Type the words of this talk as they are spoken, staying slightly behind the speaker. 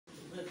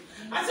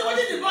I said, what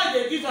did the boy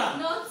they give her?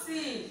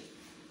 Nothing.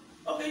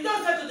 Okay,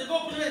 just said to the boy,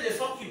 put it in the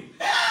fuck you.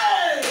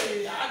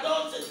 Hey! I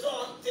don't see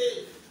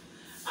something.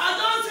 I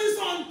don't see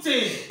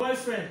something.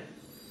 Boyfriend,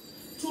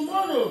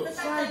 tomorrow,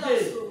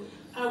 Friday,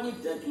 I will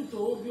take you to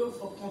Obio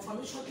for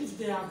confirmation if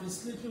they have been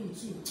sleeping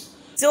with you.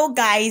 So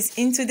guys,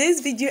 in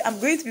today's video, I'm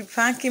going to be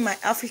pranking my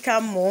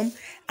African mom.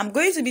 I'm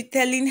going to be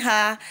telling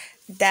her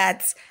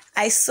that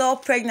I saw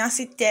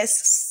pregnancy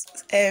test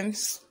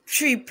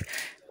strip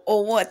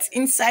or what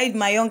inside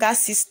my younger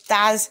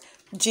sister's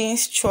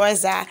jeans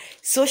trouser.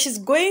 So she's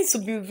going to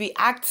be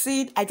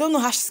reacting. I don't know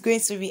how she's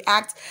going to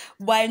react,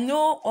 but I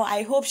know or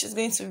I hope she's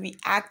going to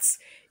react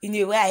in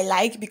a way I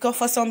like, because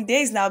for some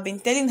days now I've been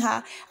telling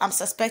her I'm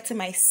suspecting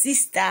my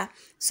sister,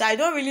 so I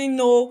don't really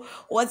know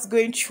what's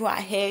going through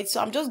her head. So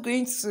I'm just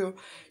going to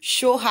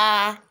show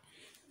her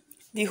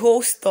the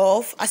whole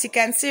stuff. As you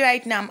can see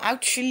right now, I'm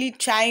actually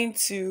trying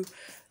to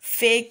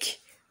fake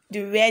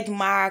the red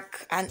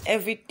mark and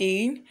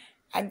everything.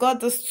 I got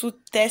those two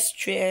test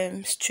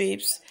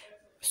strips,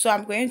 so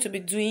I'm going to be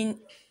doing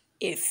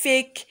a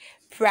fake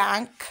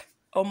prank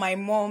on my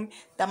mom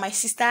that my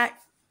sister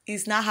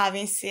is not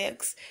having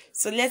sex.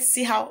 So let's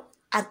see how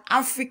an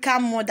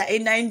African mother, a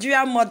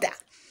Nigerian mother,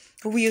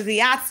 will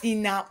react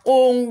in her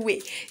own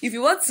way. If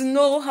you want to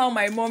know how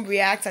my mom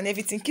reacts and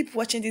everything, keep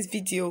watching this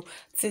video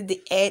till the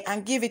end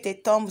and give it a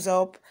thumbs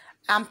up,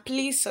 and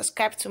please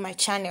subscribe to my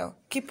channel.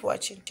 Keep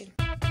watching.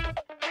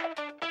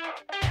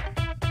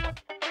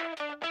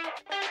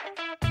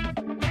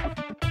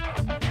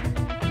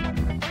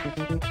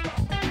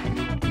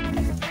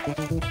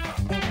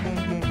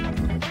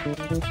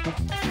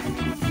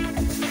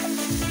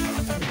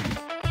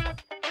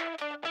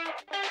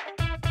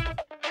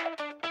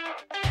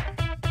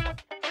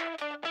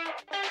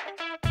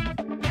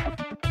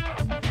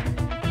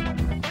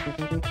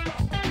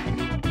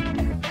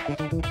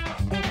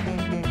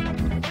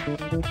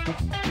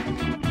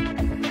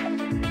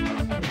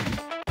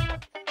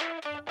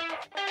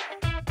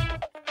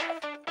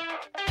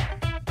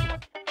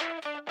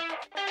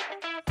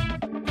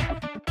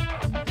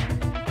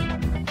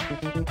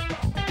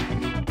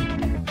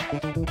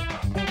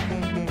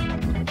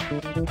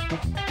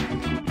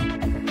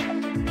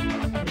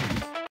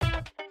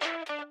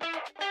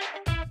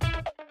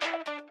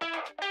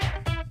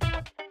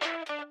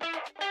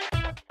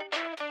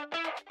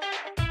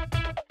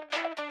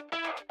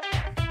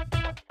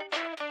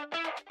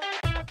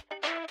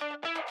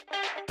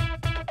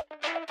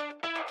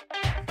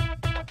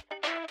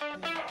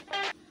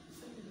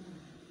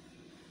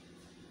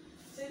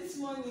 This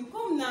morning,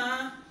 come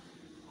now.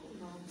 Come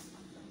now.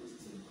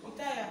 I'm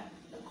tired.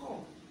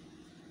 Come.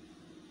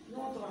 You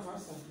don't want to have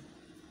answer.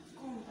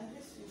 Come, I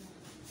guess you.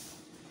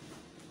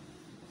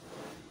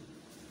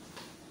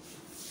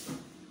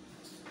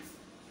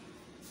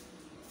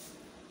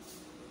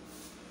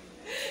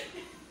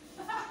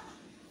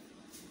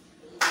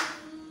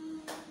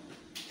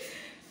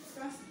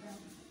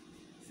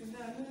 Sit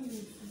down, no need,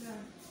 sit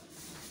down.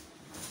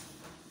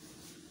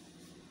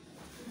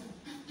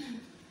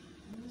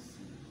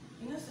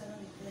 You know, so I don't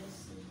need this.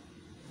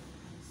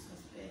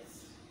 Suspect.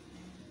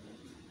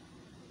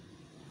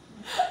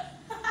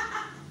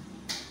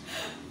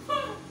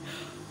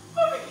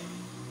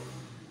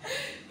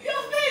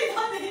 Your face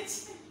on it.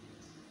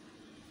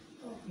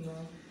 Oh, no.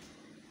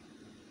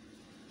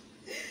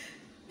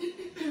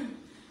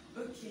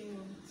 Okay,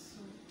 so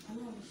I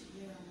know we should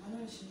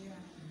hear.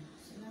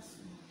 So that's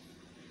me.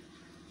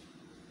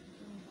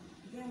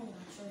 You don't want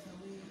to trust the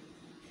way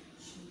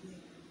she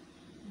wear.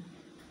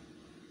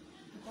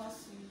 Because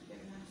she's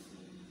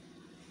pregnancy.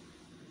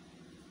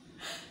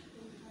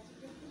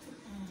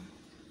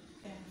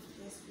 Okay,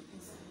 let's put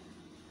inside.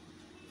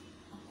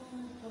 I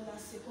come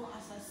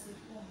as I say,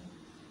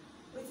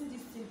 what is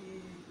this thing they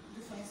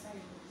do for inside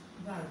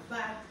your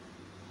bag?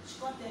 She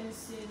can't tell me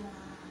say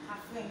her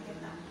friend get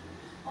that.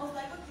 I was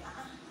like, okay,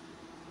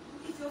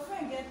 if your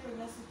friend get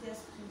pregnancy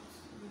test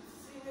with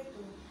see wait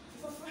to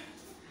if your friend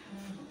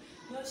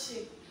no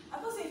shake. I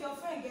thought say if your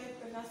friend get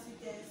pregnancy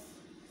test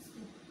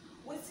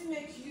what to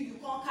make you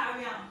can't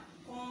carry on,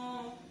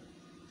 can't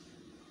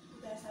put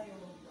that inside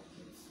your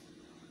pocket.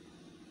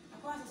 I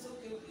can't say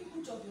okay,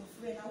 each of your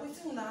friend and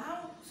waiting now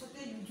how sote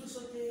you do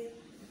sote you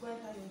go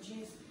enter your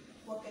jeans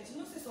pocket. You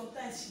know say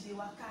sometimes she dey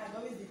waka, I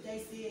always dey tell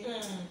say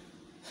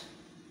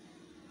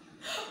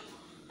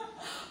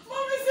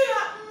mommy say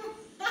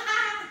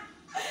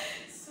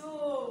so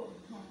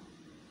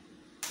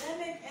let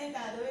me enter. I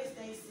always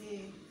tell you say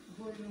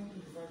Volume to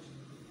the virgin.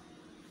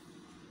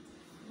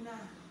 nah,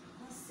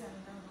 I see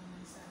another one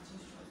inside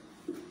jeans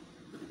trouser.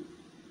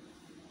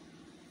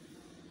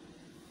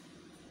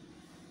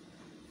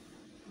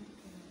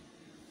 Okay.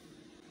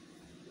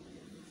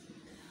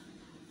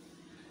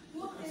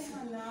 No pay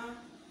her now.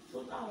 So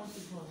that one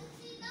is one.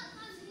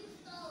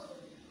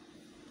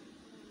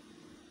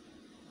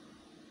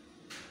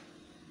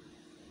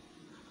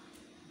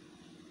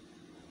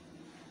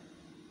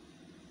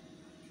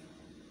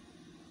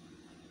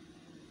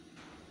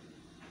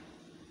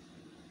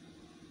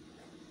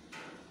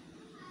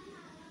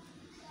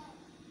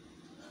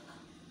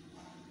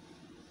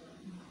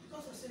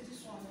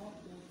 one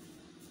not old.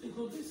 It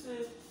could be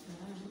say.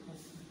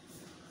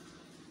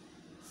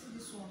 See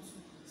this one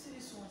too. See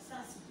this one.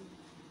 That's it.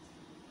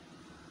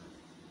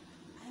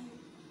 And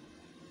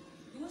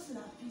you know, see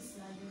that piece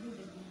now. You read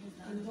the business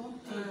now. You don't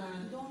take.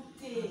 You don't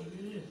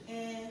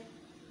take.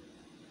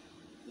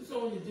 This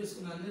one when you just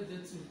gonna let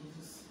that thing with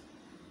this.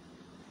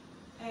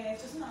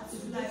 Just not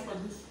It's too not like. for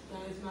this.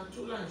 It's not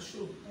too line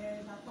show.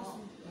 Not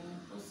possible.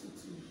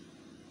 Positive.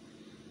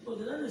 Oh,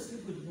 they don't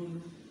sleep with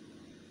Bolu.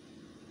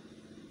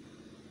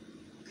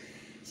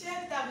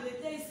 Check that, but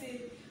they say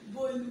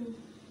Bolu.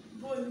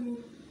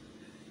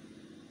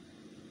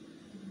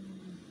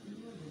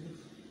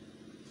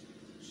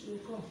 She will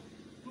come.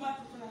 My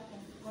people are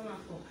come. Come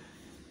and come.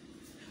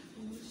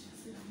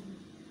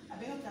 I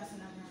beg you to ask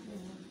another.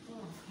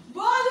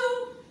 Bolu!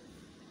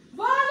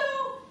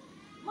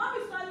 Mom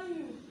is calling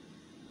you.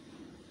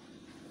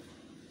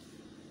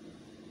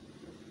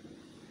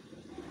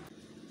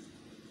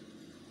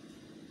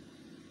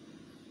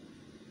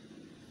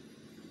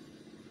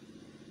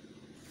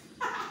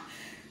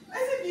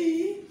 Where's it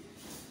be?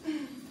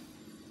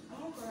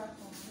 I won't call her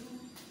phone.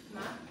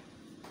 Ma?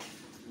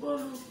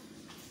 Bolu,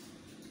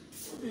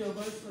 who be your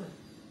boyfriend?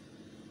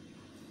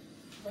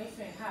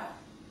 Boyfriend, how?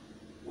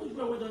 Which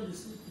boy don't they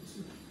sleep with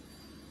you?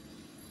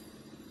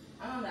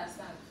 I don't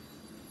understand.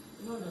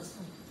 You don't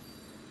understand?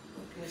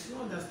 Okay, she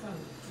don't understand.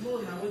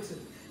 Tomorrow now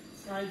waiting.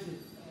 Friday.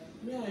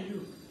 Me and you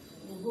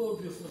will go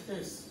Obio for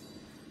test.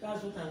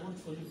 That's what I want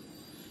for you.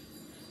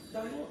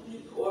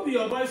 Who be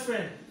your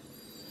boyfriend?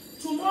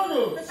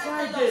 Tomorrow,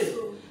 Friday,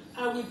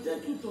 I will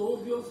take you to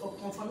Obio for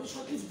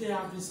confirmation if they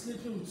have been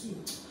sleeping with you.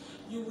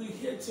 You will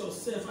hate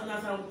yourself, and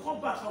as I will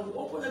come back, I will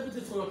open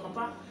everything for your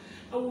papa.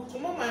 I will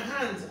come on my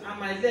hands and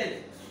my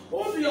leg.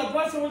 Who be your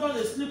boyfriend when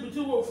they sleep with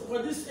you for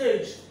this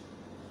age?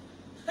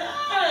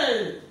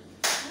 Hey!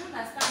 You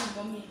understand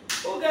for me.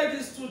 Who get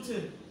this two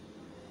things?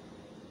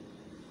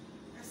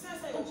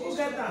 Who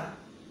get that?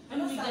 I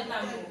don't get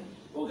that.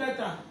 Who get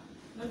that?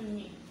 Not be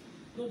me.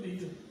 No be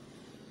you.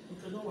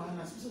 Okay, no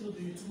wahala. Especially no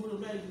be you. Tomorrow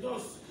night,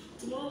 just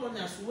tomorrow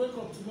morning as we wake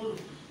up tomorrow,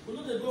 we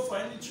no dey go for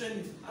any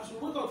training. As we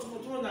wake up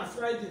tomorrow na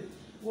Friday,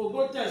 we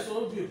go test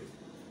Obio.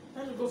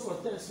 Let me go for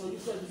test so you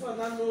first before I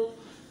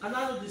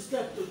know the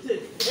step to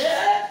take.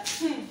 Yeah.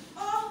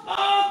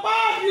 Oh,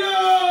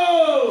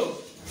 Fabio!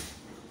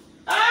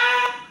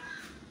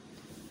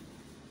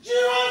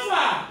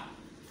 Jehovah!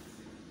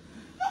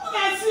 Look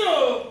at you!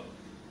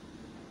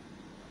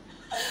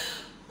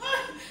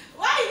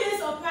 Why you dey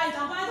surprised?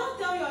 But I don't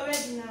tell you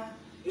already now.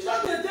 You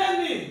don't dey tell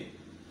me.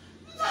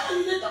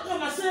 You dey talk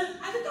about say.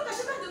 I dey talk. I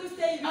should not always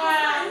tell you because I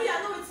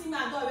know wetin me I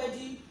don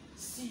already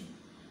see.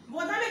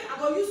 But that make I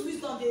go use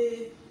wisdom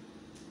dey.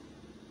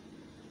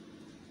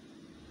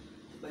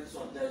 But it's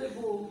not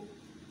terrible.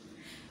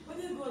 But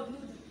then God know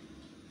that.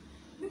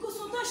 Because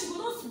sometimes she go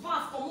just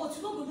baff comot,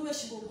 you no go know where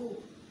she go go.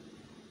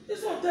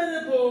 It's not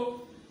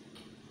terrible.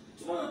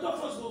 Tomorrow the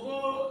first will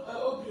go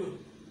Obio.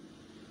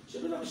 She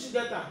will not be she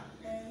get her.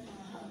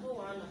 No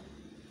wahala.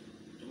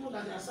 Tomorrow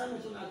that the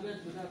assignment will not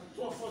get with that.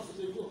 2 of us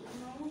will go.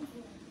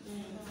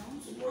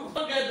 Tomorrow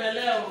don't get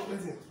belle o.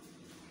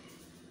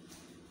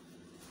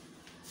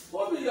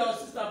 What be your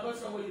sister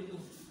boyfriend what you do?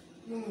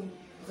 No.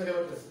 That's like a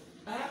boyfriend.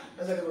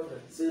 That's like a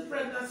boyfriend. See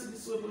pregnancy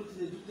this way going to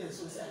the do things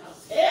so say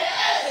house.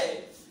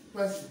 Hey!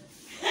 Mercy.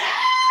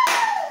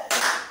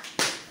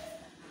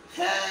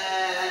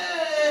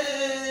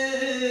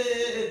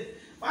 Hey!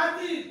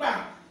 Party ipa.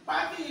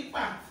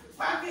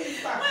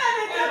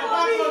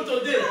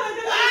 Today.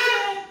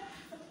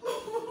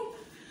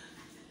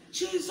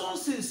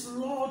 Jesus is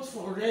Lord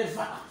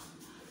forever.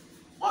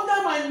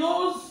 Under my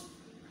nose.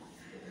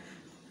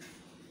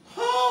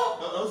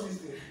 How's this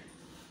thing?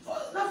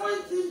 Now for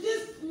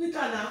this nika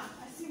now.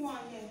 I see one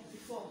here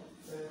before.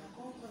 I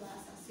come call her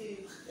as I say,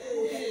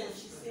 Hey.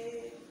 she say,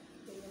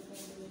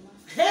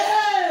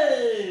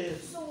 Hey!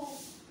 so,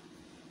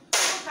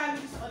 what time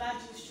this other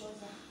jeans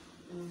trouser?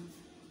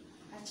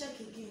 I check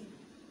again.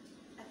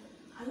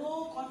 I know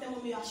content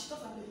mommy, I she talk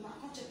about it, but I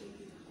can't check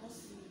again. I can't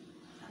see.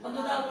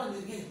 Another one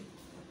again.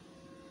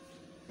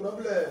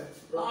 Problem.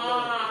 The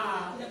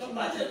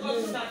papa dey come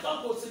to na talk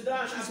go sit down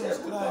and Jesus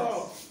say good talk.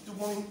 Christ. Good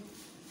morning.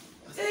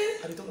 I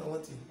dey talk about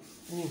one thing.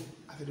 Me,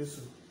 I dey do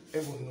so.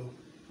 Everyone know.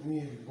 Me,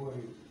 boy.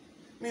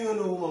 Me no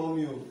know who my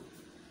mommy o.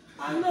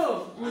 I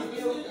know. I Me,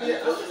 never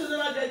get I don't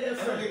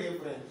girlfriend. get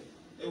girlfriend.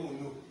 Everyone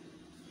know.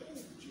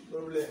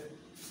 Problem.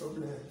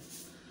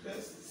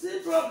 Yes. See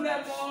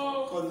problem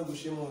o. God no go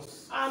shame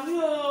us. Ami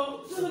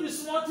o, this no be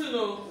small thing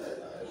o.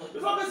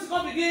 Before person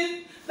come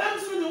begin, that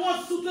means when you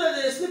want to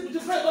dey sleep with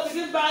your friend come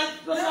begin buy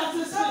personal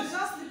things.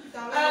 Just sleep with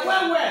her.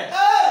 Where?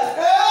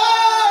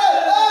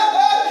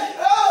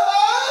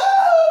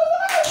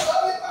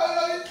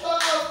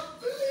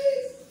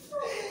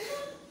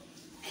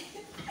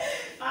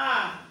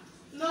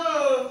 No.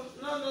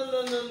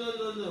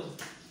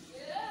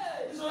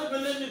 This one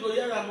believe me go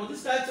hear am o.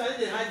 This guy trying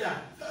to hide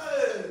am.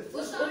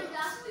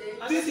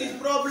 This is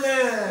problem.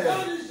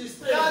 Don't reach the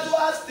stage. That's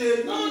what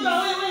stay. No, when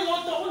you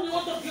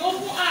want to be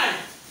open eye.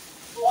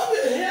 What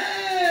the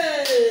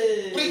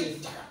hey?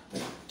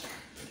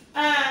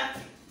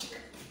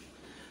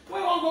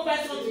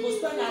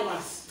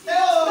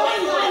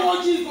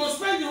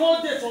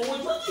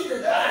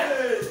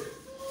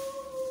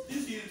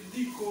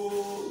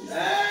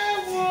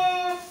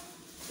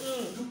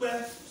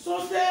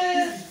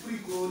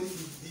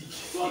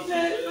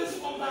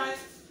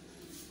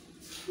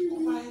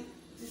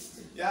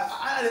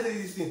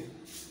 this thing?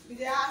 With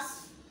the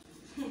ass.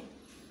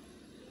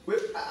 Wait,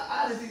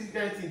 how does this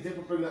guy think take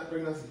for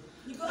pregnancy?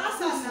 You go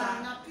ask us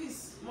na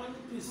peace. Money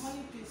piece.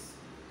 Money peace.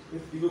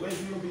 You go buy you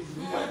be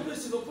Money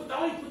piece you go put that.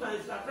 When you put that,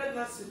 if na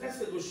pregnancy, next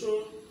day go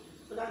show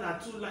whether na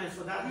 2 lines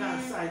for that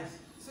side.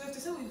 So if they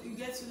say we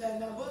get 2 lines,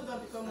 now both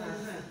don't become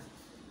one.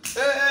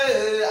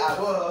 Hey,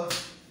 abo.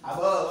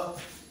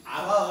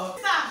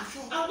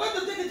 I'm going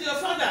to take it to your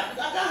father. I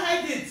can't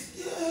hide it.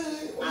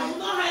 Yeah. I will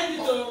not hide it.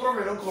 Oh,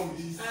 problem don't come with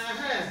this.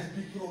 Uh-huh. This is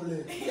big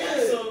problem.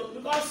 Yes, so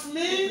because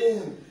me,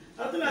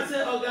 I think I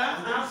say, Oga, I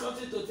have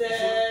something to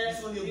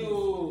tell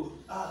you.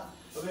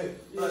 Okay.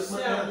 You see,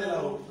 tell her.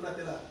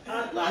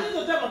 No, I need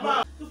to tell Papa.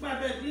 Look, my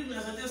bed, leave me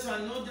as I tell so I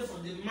know there for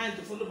the mind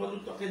to follow, but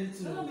don't talk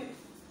anything.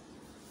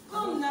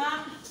 Come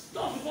now.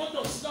 Don't you want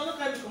to sit down, don't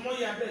carry me come on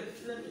here, bed.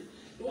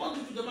 You want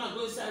to do the man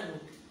go inside? No.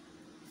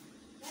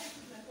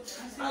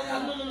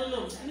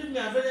 Leave me,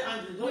 I'm very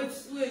angry. Wait.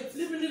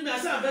 Leave me. I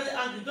say I'm very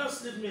angry.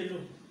 Just leave me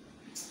alone.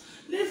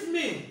 Leave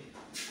me.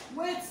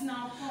 Wait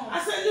now, come.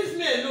 I said leave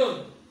me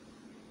alone.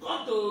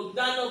 Come to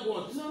dialogue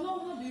what?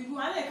 No, be good. I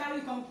let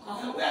carry come.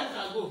 Where can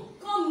I go?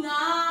 Come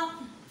now.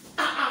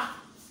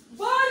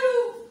 Bolu.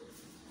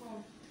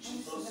 Come.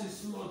 Jesus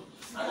is Lord.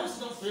 I just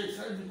don't feel it.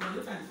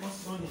 Look at the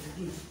first one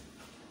you do.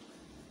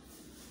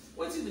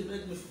 What did they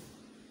beg me for?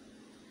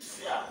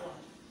 See how one.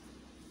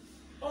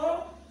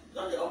 Oh,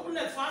 don't they open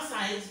that far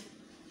side?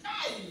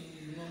 Hey,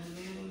 no.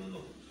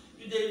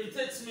 You they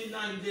irritate me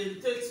now. You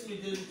irritate me.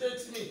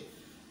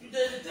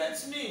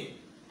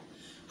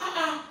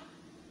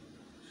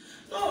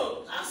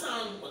 No, that's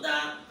whether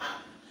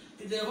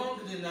if they're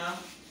hungry now.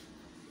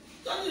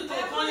 Don't need to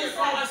come here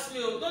come ask me.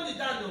 Don't need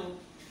that no.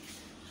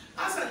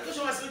 Ask her the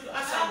question ask me to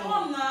ask her.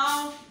 Come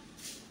now.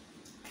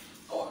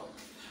 Oh,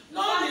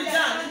 no need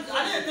that. I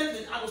didn't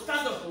take it. I will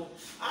stand up.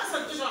 Ask her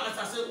the question ask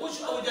her say, what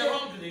should we they're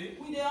hungry?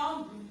 We they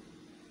hungry.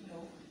 No.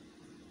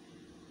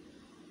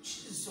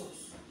 Jesus.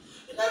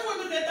 You never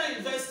want to get that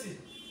investing.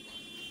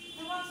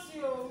 Never see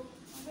you.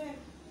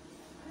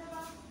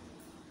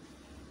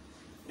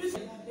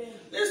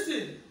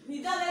 Listen.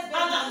 And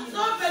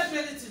don't beg me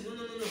anything. No.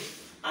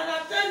 And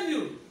I tell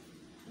you.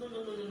 No.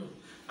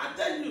 I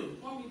tell you.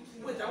 Mommy,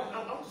 please. Wait, I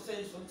want to tell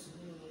you something.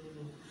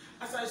 No.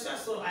 As I said,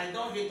 so I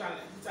don't hate her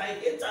like this. I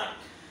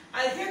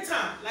hate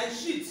her like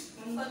shit.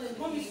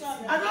 Mommy,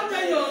 stop. I don't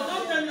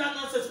tell you that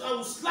nonsense. I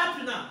will slap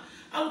you now.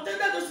 I will tell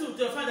that those to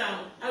your father.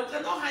 I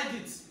cannot hide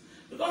it.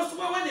 Because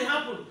tomorrow when it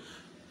happens,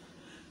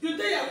 you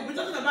think I will be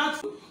talking about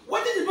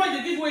what did the boy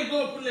they give you when you go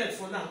open leg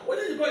for now? What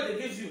did the boy they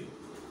give you?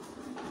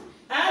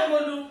 I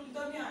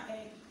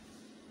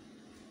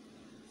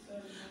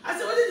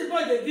said, what did the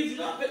boy they give you?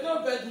 Don't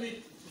beg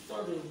me.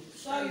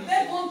 Sorry,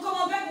 beg one. Come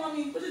on, beg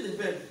mommy. What did they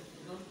beg?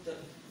 Don't tell me.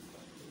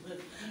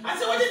 I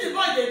said, what did the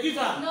boy they give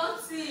her?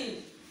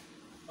 Nothing.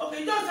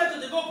 Okay, just tell to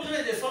the go open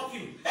leg they fuck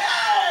you.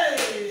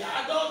 Hey!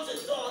 I don't see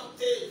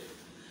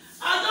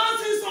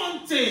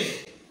something.